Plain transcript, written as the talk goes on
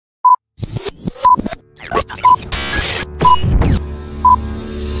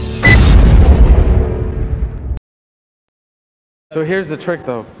So here's the trick,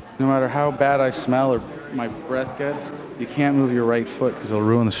 though. No matter how bad I smell or my breath gets, you can't move your right foot because it'll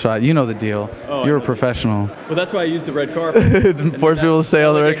ruin the shot. You know the deal. Oh, you're a professional. Well, that's why I use the red carpet. Force people to stay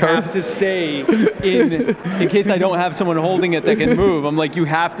on the red carpet. I have to stay in case I don't have someone holding it that can move. I'm like, you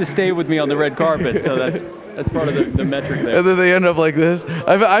have to stay with me on the red carpet. So that's part of the metric there. And then they end up like this.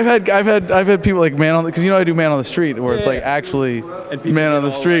 I've had people like man on, because you know I do man on the street, where it's like actually man on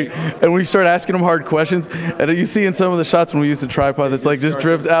the street. Like, and when you start asking them hard questions, and you see in some of the shots when we use the tripod, it's like just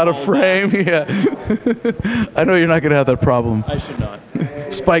drift out of frame. Yeah. I know you're not gonna have that problem. I should not.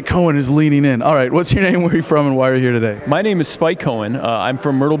 Spike Cohen is leaning in. All right, what's your name, where are you from, and why are you here today? My name is Spike Cohen. I'm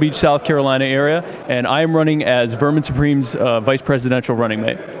from Myrtle Beach, South Carolina area, and I am running as Vermin Supreme's vice presidential running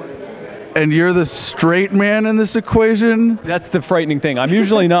mate. And you're the straight man in this equation? That's the frightening thing. I'm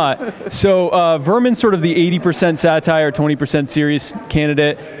usually not. So Vermin's sort of the 80% satire, 20% serious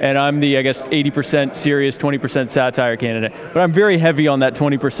candidate, and I'm the, I guess, 80% serious, 20% satire candidate. But I'm very heavy on that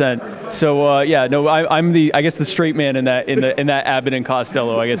 20%. So yeah, no, I'm the, I guess, the straight man in that Abbott and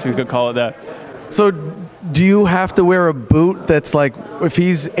Costello. I guess we could call it that. So do you have to wear a boot that's like, if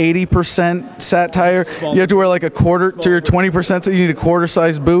he's 80% satire, you have to wear like a quarter to your 20%, so you need a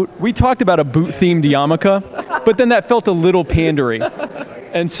quarter-size boot? We talked about a boot-themed yarmulke, but then that felt a little pandery.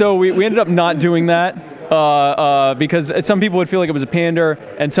 And so we ended up not doing that because some people would feel like it was a pander,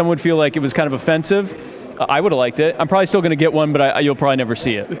 and some would feel like it was kind of offensive. I would have liked it. I'm probably still going to get one, but you'll probably never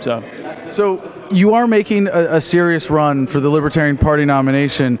see it. So you are making a serious run for the Libertarian Party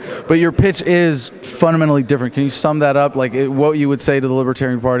nomination, but your pitch is fundamentally different. Can you sum that up? Like what you would say to the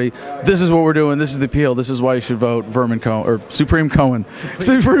Libertarian Party? This is what we're doing. This is the appeal. This is why you should vote Vermin Cohen or Supreme Cohen.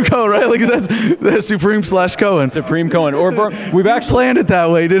 Supreme Cohen, right? Like that's Supreme/Cohen. Supreme Cohen. Or we've actually planned it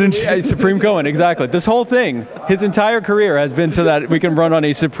that way, didn't you? Yeah, Supreme Cohen, exactly. This whole thing, his entire career has been so that we can run on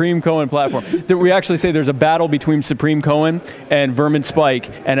a Supreme Cohen platform. We actually say there's a battle between Supreme Cohen and Vermin Spike,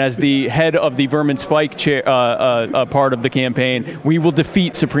 and as the head of the Vermin Spike chair, part of the campaign, we will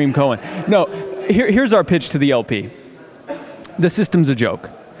defeat Supreme Cohen. No, here's our pitch to the LP. The system's a joke.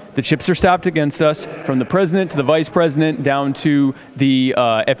 The chips are stacked against us, from the president to the vice president, down to the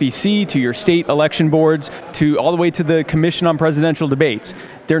FEC, to your state election boards, to all the way to the Commission on Presidential Debates.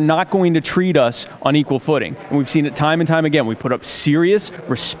 They're not going to treat us on equal footing. And we've seen it time and time again. We've put up serious,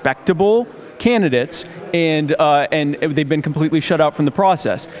 respectable candidates, and they've been completely shut out from the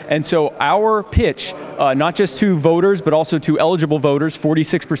process. And so our pitch, not just to voters, but also to eligible voters,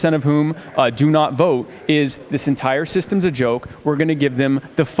 46% of whom do not vote, is this entire system's a joke. We're going to give them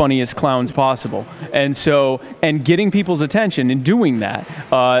the funniest clowns possible. And so, and getting people's attention in doing that,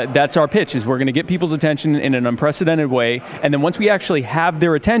 that's our pitch, is we're going to get people's attention in an unprecedented way. And then once we actually have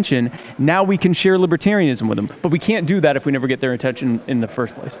their attention, now we can share libertarianism with them. But we can't do that if we never get their attention in the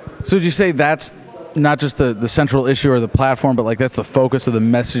first place. So would you say that's not just the central issue or the platform, but like that's the focus of the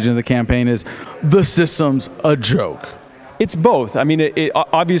message of the campaign, is the system's a joke? It's both. I mean,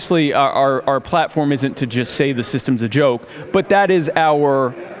 obviously our platform isn't to just say the system's a joke, but that is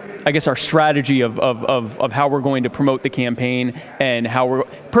our, I guess, our strategy of how we're going to promote the campaign and how we're,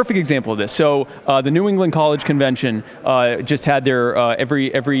 perfect example of this. So the New England College Convention just had their,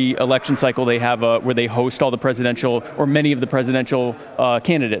 every election cycle they have where they host all the presidential, or many of the presidential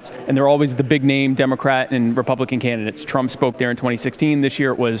candidates. And they're always the big name Democrat and Republican candidates. Trump spoke there in 2016. This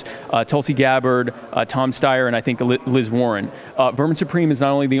year it was Tulsi Gabbard, Tom Steyer, and I think Liz Warren. Vermin Supreme is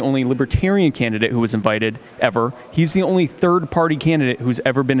not only the only libertarian candidate who was invited ever, he's the only third-party candidate who's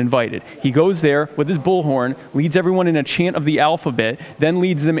ever been invited. He goes there with his bullhorn, leads everyone in a chant of the alphabet, then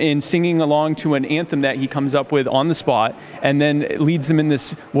leads them in singing along to an anthem that he comes up with on the spot, and then leads them in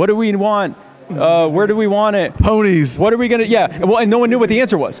this, what do we want? Where do we want it? Ponies. What are we going to, yeah. Well, and no one knew what the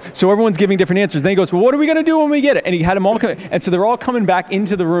answer was. So everyone's giving different answers. Then he goes, well, what are we going to do when we get it? And he had them all come, and so they're all coming back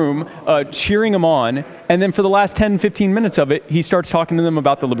into the room, cheering him on. And then for the last 10, 15 minutes of it, he starts talking to them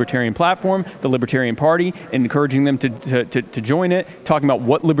about the Libertarian platform, the Libertarian Party, encouraging them to join it, talking about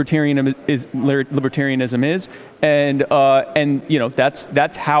what libertarianism is. And you know,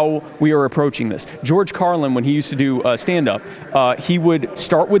 that's how we are approaching this. George Carlin, when he used to do stand-up, he would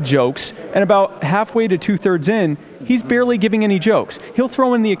start with jokes, and about halfway to 2/3 in, he's barely giving any jokes. He'll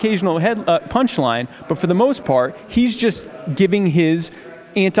throw in the occasional punchline, but for the most part, he's just giving his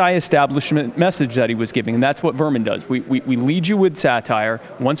anti-establishment message that he was giving, and that's what Vermin does. We lead you with satire.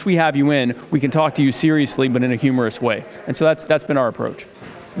 Once we have you in, we can talk to you seriously, but in a humorous way. And so that's been our approach.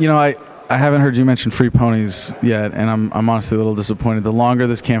 You know, I haven't heard you mention free ponies yet, and I'm honestly a little disappointed. The longer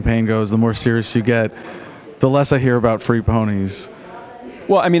this campaign goes, the more serious you get, the less I hear about free ponies.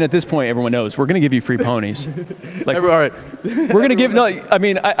 Well, I mean, at this point, everyone knows we're going to give you free ponies. Like, All right. we're going to give. No, I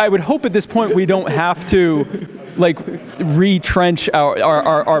mean, I would hope at this point we don't have to, like, retrench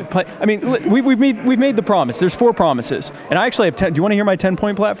our plan. I mean, we've made the promise. There's 4 promises, and I actually have 10. Do you want to hear my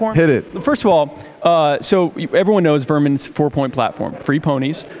 10-point platform? Hit it. First of all, so everyone knows Vermin's 4-point platform: free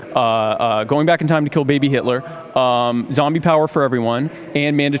ponies, going back in time to kill baby Hitler, zombie power for everyone,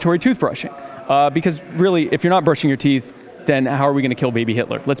 and mandatory toothbrushing. Because really, if you're not brushing your teeth, then how are we going to kill baby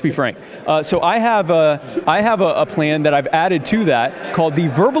Hitler? Let's be frank. So I have a plan that I've added to that called the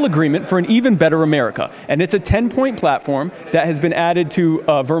Verbal Agreement for an Even Better America. And it's a 10-point platform that has been added to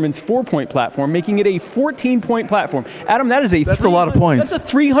Vermin's 4-point platform, making it a 14-point platform. Adam, that's a lot of points.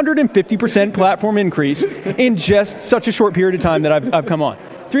 That's a 350% platform increase in just such a short period of time that I've come on.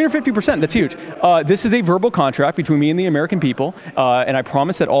 350%, that's huge. This is a verbal contract between me and the American people, and I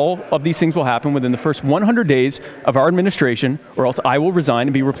promise that all of these things will happen within the first 100 days of our administration, or else I will resign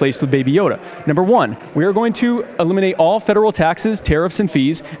and be replaced with Baby Yoda. Number 1, we are going to eliminate all federal taxes, tariffs, and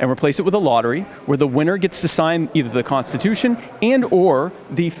fees, and replace it with a lottery, where the winner gets to sign either the Constitution and or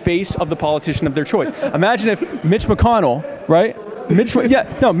the face of the politician of their choice. Imagine if Mitch McConnell, right?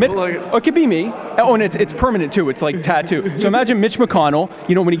 It could be me. Oh, and it's permanent too. It's like tattoo. So imagine Mitch McConnell,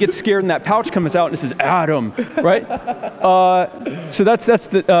 when he gets scared and that pouch comes out and it says Adam, right? So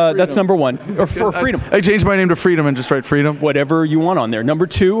that's number 1. Or for freedom. I changed my name to Freedom and just write Freedom. Whatever you want on there. Number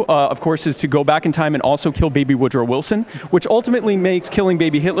 2, of course, is to go back in time and also kill baby Woodrow Wilson, which ultimately makes killing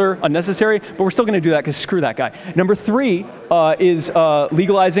baby Hitler unnecessary, but we're still going to do that because screw that guy. Number 3 is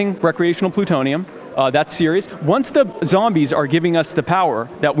legalizing recreational plutonium. That's serious. Once the zombies are giving us the power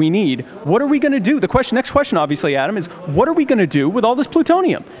that we need, what are we going to do? The next question, obviously, Adam, is what are we going to do with all this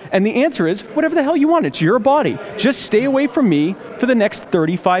plutonium? And the answer is whatever the hell you want. It's your body. Just stay away from me for the next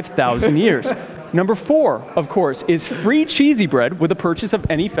 35,000 years. Number 4, of course, is free cheesy bread with the purchase of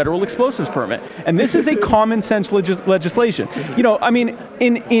any federal explosives permit. And this is a common sense legislation. I mean,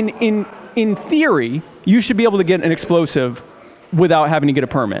 in theory, you should be able to get an explosive without having to get a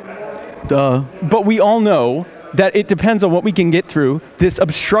permit. Duh. But we all know that it depends on what we can get through this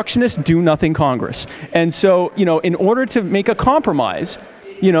obstructionist do-nothing Congress. And so, in order to make a compromise,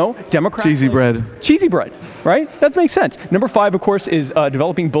 Democrats... Cheesy bread. Cheesy bread, right? That makes sense. Number 5, of course, is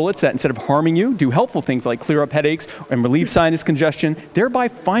developing bullets that, instead of harming you, do helpful things like clear up headaches and relieve sinus congestion, thereby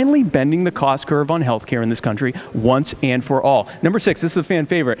finally bending the cost curve on healthcare in this country once and for all. Number 6, this is a fan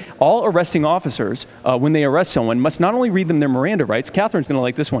favorite. All arresting officers, when they arrest someone, must not only read them their Miranda rights, Catherine's going to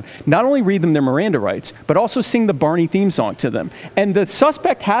like this one, not only read them their Miranda rights, but also sing the Barney theme song to them. And the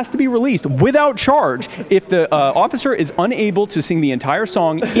suspect has to be released without charge if the officer is unable to sing the entire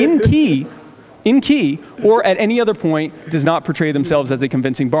song in key, or at any other point does not portray themselves as a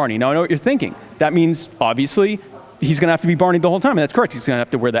convincing Barney. Now, I know what you're thinking. That means, obviously, he's going to have to be Barney the whole time, and that's correct. He's going to have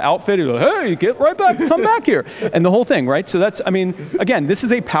to wear the outfit. He'll go, hey, get right back, come back here, and the whole thing, right? So that's, again, this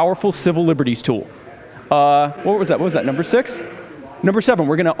is a powerful civil liberties tool. What was that? What was that, number 6? Number 7,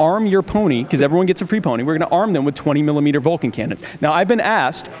 we're going to arm your pony, because everyone gets a free pony. We're going to arm them with 20mm Vulcan cannons. Now, I've been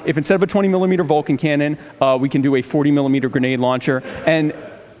asked if instead of a 20mm Vulcan cannon, we can do a 40mm grenade launcher, and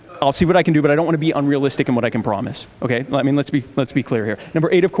I'll see what I can do, but I don't want to be unrealistic in what I can promise. Okay, let's be clear here.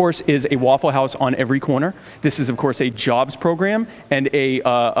 Number 8, of course, is a Waffle House on every corner. This is, of course, a jobs program and a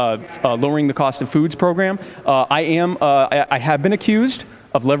lowering the cost of foods program. I have been accused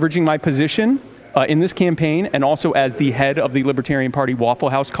of leveraging my position in this campaign, and also as the head of the Libertarian Party Waffle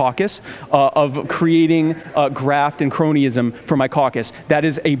House caucus, of creating graft and cronyism for my caucus. That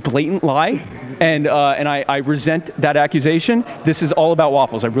is a blatant lie, and I resent that accusation. This is all about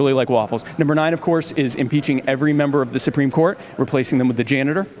waffles. I really like waffles. Number 9, of course, is impeaching every member of the Supreme Court, replacing them with the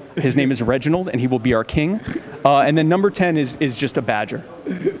janitor. His name is Reginald, and he will be our king. And then number 10 is just a badger.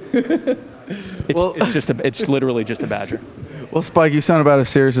 It's literally just a badger. Well, Spike, you sound about as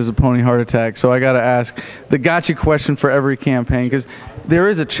serious as a pony heart attack, so I got to ask the gotcha question for every campaign, because there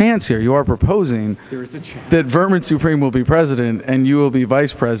is a chance here. You are proposing that Vermin Supreme will be president, and you will be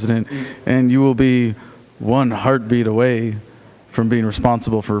vice president, and you will be one heartbeat away from being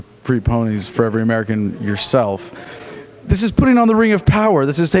responsible for free ponies for every American yourself. This is putting on the ring of power.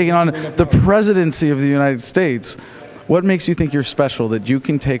 This is taking on the presidency of the United States. What makes you think you're special, that you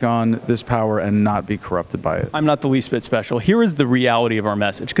can take on this power and not be corrupted by it? I'm not the least bit special. Here is the reality of our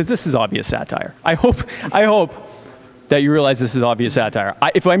message, because this is obvious satire. I hope that you realize this is obvious satire.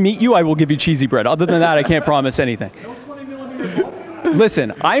 If I meet you, I will give you cheesy bread. Other than that, I can't promise anything.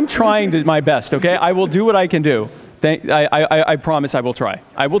 Listen, I'm trying my best, okay? I will do what I can do. I promise I will try.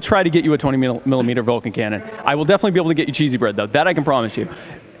 I will try to get you a 20mm Vulcan cannon. I will definitely be able to get you cheesy bread, though. That I can promise you.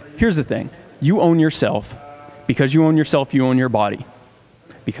 Here's the thing. You own yourself. Because you own yourself, you own your body.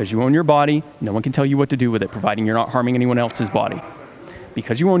 Because you own your body, no one can tell you what to do with it, providing you're not harming anyone else's body.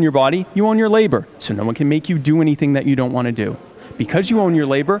 Because you own your body, you own your labor, so no one can make you do anything that you don't want to do. Because you own your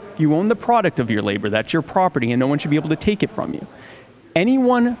labor, you own the product of your labor. That's your property, and no one should be able to take it from you.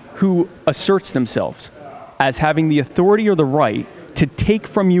 Anyone who asserts themselves as having the authority or the right to take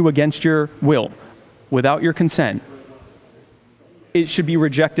from you against your will, without your consent, it should be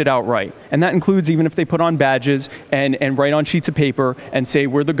rejected outright. And that includes even if they put on badges and write on sheets of paper and say,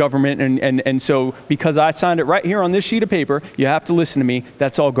 we're the government, and so because I signed it right here on this sheet of paper, you have to listen to me.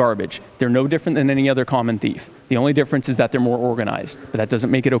 That's all garbage. They're no different than any other common thief. The only difference is that they're more organized, but that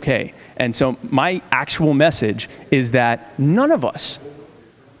doesn't make it okay. And so my actual message is that none of us,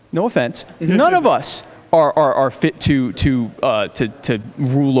 no offense, none of us are fit to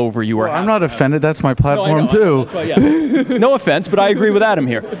rule over you. I'm not offended. That's my platform too. Yeah. No offense, but I agree with Adam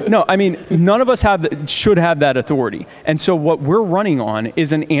here. No, I mean, none of us should have that authority. And so what we're running on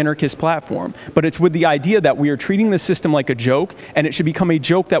is an anarchist platform, but it's with the idea that we are treating the system like a joke, and it should become a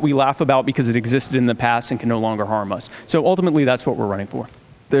joke that we laugh about because it existed in the past and can no longer harm us. So ultimately, that's what we're running for.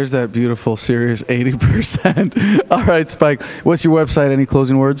 There's that beautiful, serious 80%. All right, Spike, what's your website? Any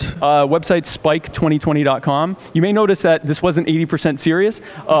closing words? Website spike2020.com. You may notice that this wasn't 80% serious,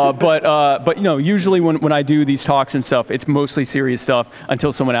 but you know, usually when I do these talks and stuff, it's mostly serious stuff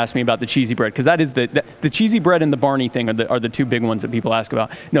until someone asks me about the cheesy bread, because that is the cheesy bread and the Barney thing are the two big ones that people ask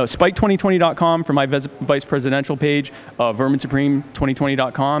about. No, spike2020.com for my vice presidential page,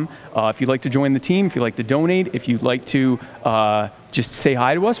 verminsupreme2020.com. If you'd like to join the team, if you'd like to donate, if you'd like to just say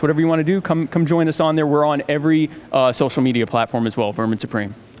hi to us, whatever you want to do, come join us on there. We're on every social media platform as well, Vermin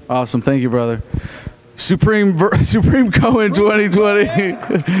Supreme. Awesome. Thank you, brother. Supreme Cohen 2020.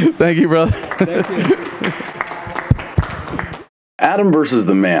 Thank you, brother. Thank you. Adam vs.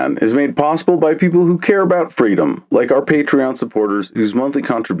 the Man is made possible by people who care about freedom, like our Patreon supporters whose monthly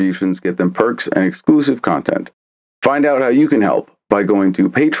contributions get them perks and exclusive content. Find out how you can help by going to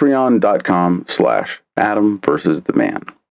patreon.com/Adam vs. the Man.